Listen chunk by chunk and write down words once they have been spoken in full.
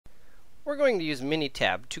We're going to use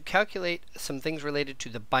Minitab to calculate some things related to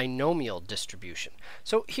the binomial distribution.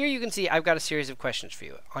 So here you can see I've got a series of questions for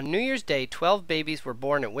you. On New Year's Day, 12 babies were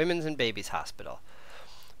born at Women's and Babies Hospital.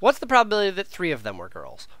 What's the probability that 3 of them were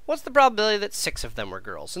girls? What's the probability that 6 of them were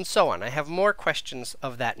girls? And so on. I have more questions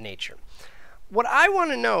of that nature. What I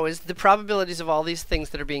want to know is the probabilities of all these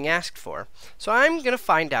things that are being asked for. So I'm going to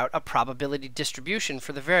find out a probability distribution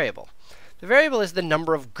for the variable. The variable is the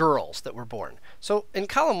number of girls that were born. So in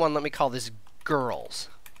column 1, let me call this girls.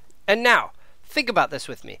 And now, think about this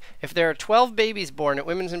with me. If there are 12 babies born at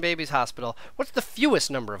Women's and Babies Hospital, what's the fewest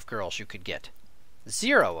number of girls you could get?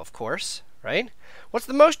 0, of course, right? What's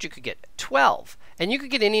the most you could get? 12. And you could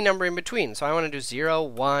get any number in between. So I want to do 0,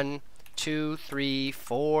 1, 2, 3,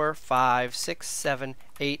 4, 5, 6, 7,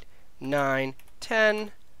 8, 9,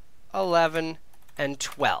 10, 11, and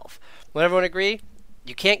 12. Will everyone agree?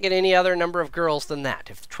 You can't get any other number of girls than that.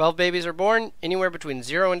 If 12 babies are born, anywhere between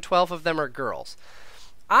 0 and 12 of them are girls.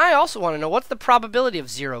 I also want to know what's the probability of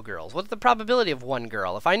 0 girls? What's the probability of 1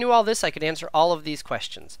 girl? If I knew all this, I could answer all of these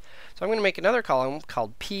questions. So I'm going to make another column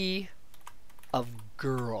called P of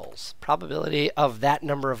girls. Probability of that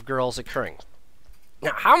number of girls occurring.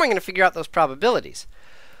 Now, how am I going to figure out those probabilities?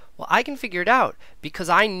 Well, I can figure it out because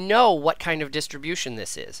I know what kind of distribution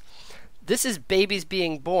this is. This is babies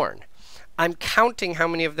being born. I'm counting how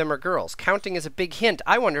many of them are girls. Counting is a big hint.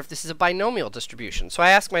 I wonder if this is a binomial distribution. So I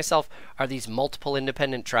ask myself, are these multiple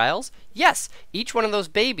independent trials? Yes, each one of those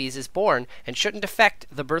babies is born and shouldn't affect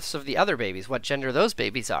the births of the other babies, what gender those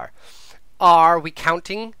babies are. Are we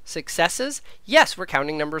counting successes? Yes, we're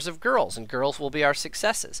counting numbers of girls, and girls will be our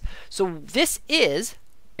successes. So this is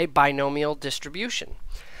a binomial distribution.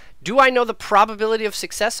 Do I know the probability of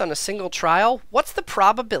success on a single trial? What's the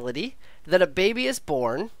probability that a baby is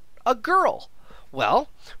born a girl? Well,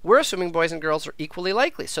 we're assuming boys and girls are equally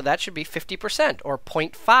likely, so that should be 50%, or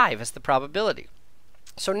 0.5 as the probability.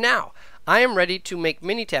 So now, I am ready to make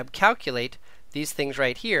Minitab calculate these things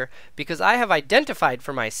right here, because I have identified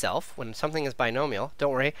for myself, when something is binomial,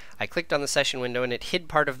 don't worry, I clicked on the session window and it hid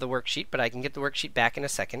part of the worksheet, but I can get the worksheet back in a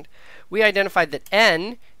second. We identified that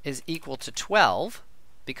n is equal to 12,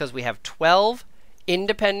 because we have 12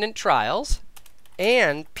 independent trials,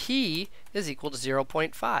 and p is equal to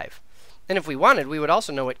 0.5. And if we wanted, we would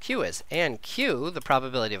also know what q is. And q, the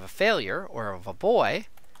probability of a failure, or of a boy,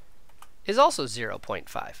 is also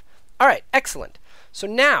 0.5. All right, excellent. So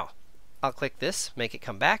now, I'll click this, make it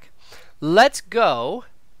come back. Let's go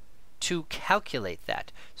to calculate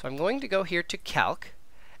that. So I'm going to go here to Calc,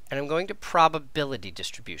 and I'm going to Probability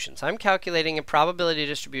Distribution. So I'm calculating a probability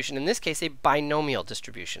distribution, in this case a binomial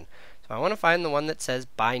distribution. So I want to find the one that says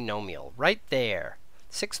binomial, right there.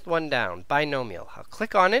 6th one down, binomial. I'll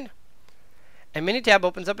click on it, and Minitab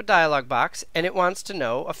opens up a dialog box, and it wants to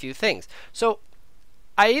know a few things. So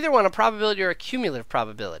I either want a probability or a cumulative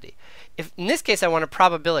probability. If in this case I want a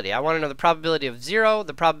probability, I want to know the probability of 0,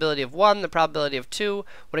 the probability of 1, the probability of 2.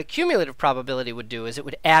 What a cumulative probability would do is it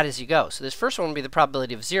would add as you go. So this first one would be the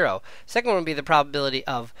probability of 0. Second one would be the probability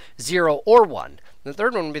of 0 or 1. The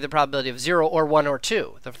third one would be the probability of 0 or 1 or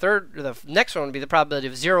 2. The next one would be the probability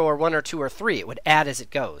of 0 or 1 or 2 or 3. It would add as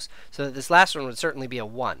it goes. So that this last one would certainly be a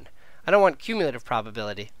 1. I don't want cumulative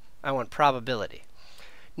probability. I want probability.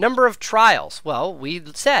 Number of trials. Well, we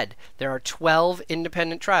said there are 12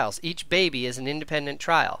 independent trials. Each baby is an independent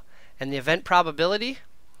trial. And the event probability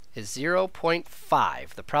is 0.5.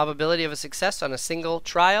 The probability of a success on a single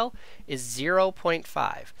trial is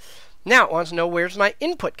 0.5. Now, it wants to know where's my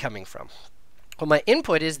input coming from. Well, my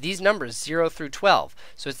input is these numbers, 0 through 12.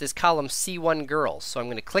 So it's this column C1 girls. So I'm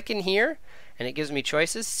going to click in here, and it gives me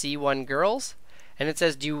choices, C1 girls. And it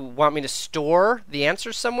says, do you want me to store the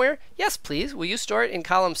answers somewhere? Yes, please. Will you store it in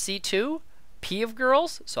column C2, P of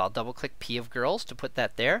girls? So I'll double-click P of girls to put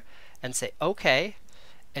that there, and say OK.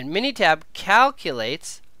 And Minitab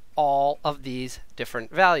calculates all of these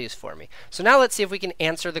different values for me. So now let's see if we can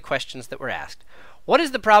answer the questions that were asked. What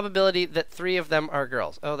is the probability that 3 of them are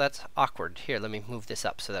girls? Oh, that's awkward. Here, let me move this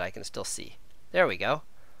up so that I can still see. There we go.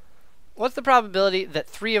 What's the probability that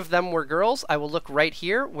 3 of them were girls? I will look right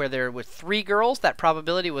here where there were 3 girls. That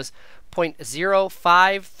probability was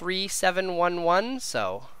 0.053711,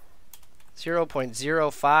 so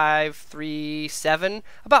 0.0537,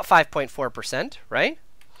 about 5.4%, right?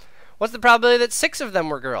 What's the probability that 6 of them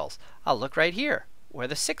were girls? I'll look right here where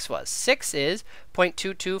the 6 was. 6 is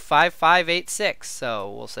 0.225586,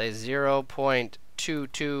 so we'll say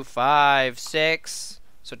 0.2256,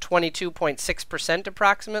 so 22.6%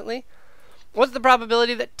 approximately. What's the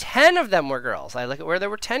probability that 10 of them were girls? I look at where there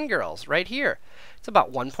were 10 girls, right here. It's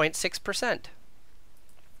about 1.6%.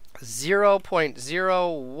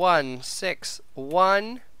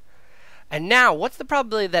 0.0161. And now, what's the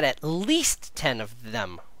probability that at least 10 of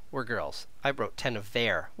them were girls? I wrote 10 of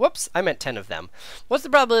their. Whoops, I meant 10 of them. What's the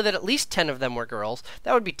probability that at least 10 of them were girls?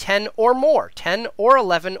 That would be 10 or more. 10 or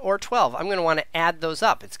 11 or 12. I'm going to want to add those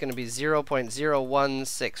up. It's going to be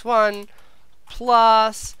 0.0161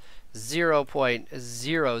 plus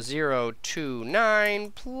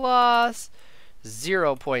 0.0029 plus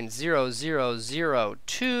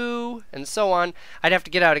 0.0002, and so on. I'd have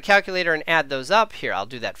to get out a calculator and add those up. Here, I'll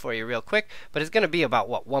do that for you real quick. But it's going to be about,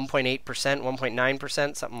 what, 1.8%,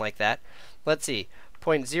 1.9%, something like that. Let's see.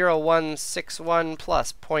 0.0161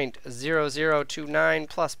 plus 0.0029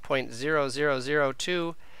 plus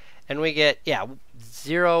 0.0002. And we get, yeah,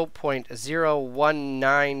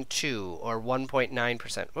 0.0192, or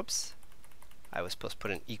 1.9%. Whoops. I was supposed to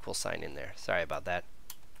put an equal sign in there. Sorry about that.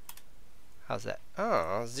 How's that?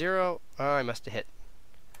 Oh, 0. Oh, I must have hit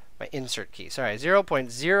my insert key. Sorry,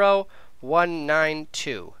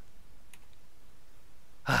 0.0192.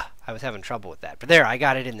 I was having trouble with that. But there, I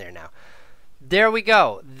got it in there now. There we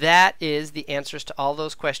go. That is the answers to all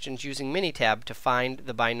those questions using Minitab to find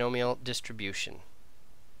the binomial distribution.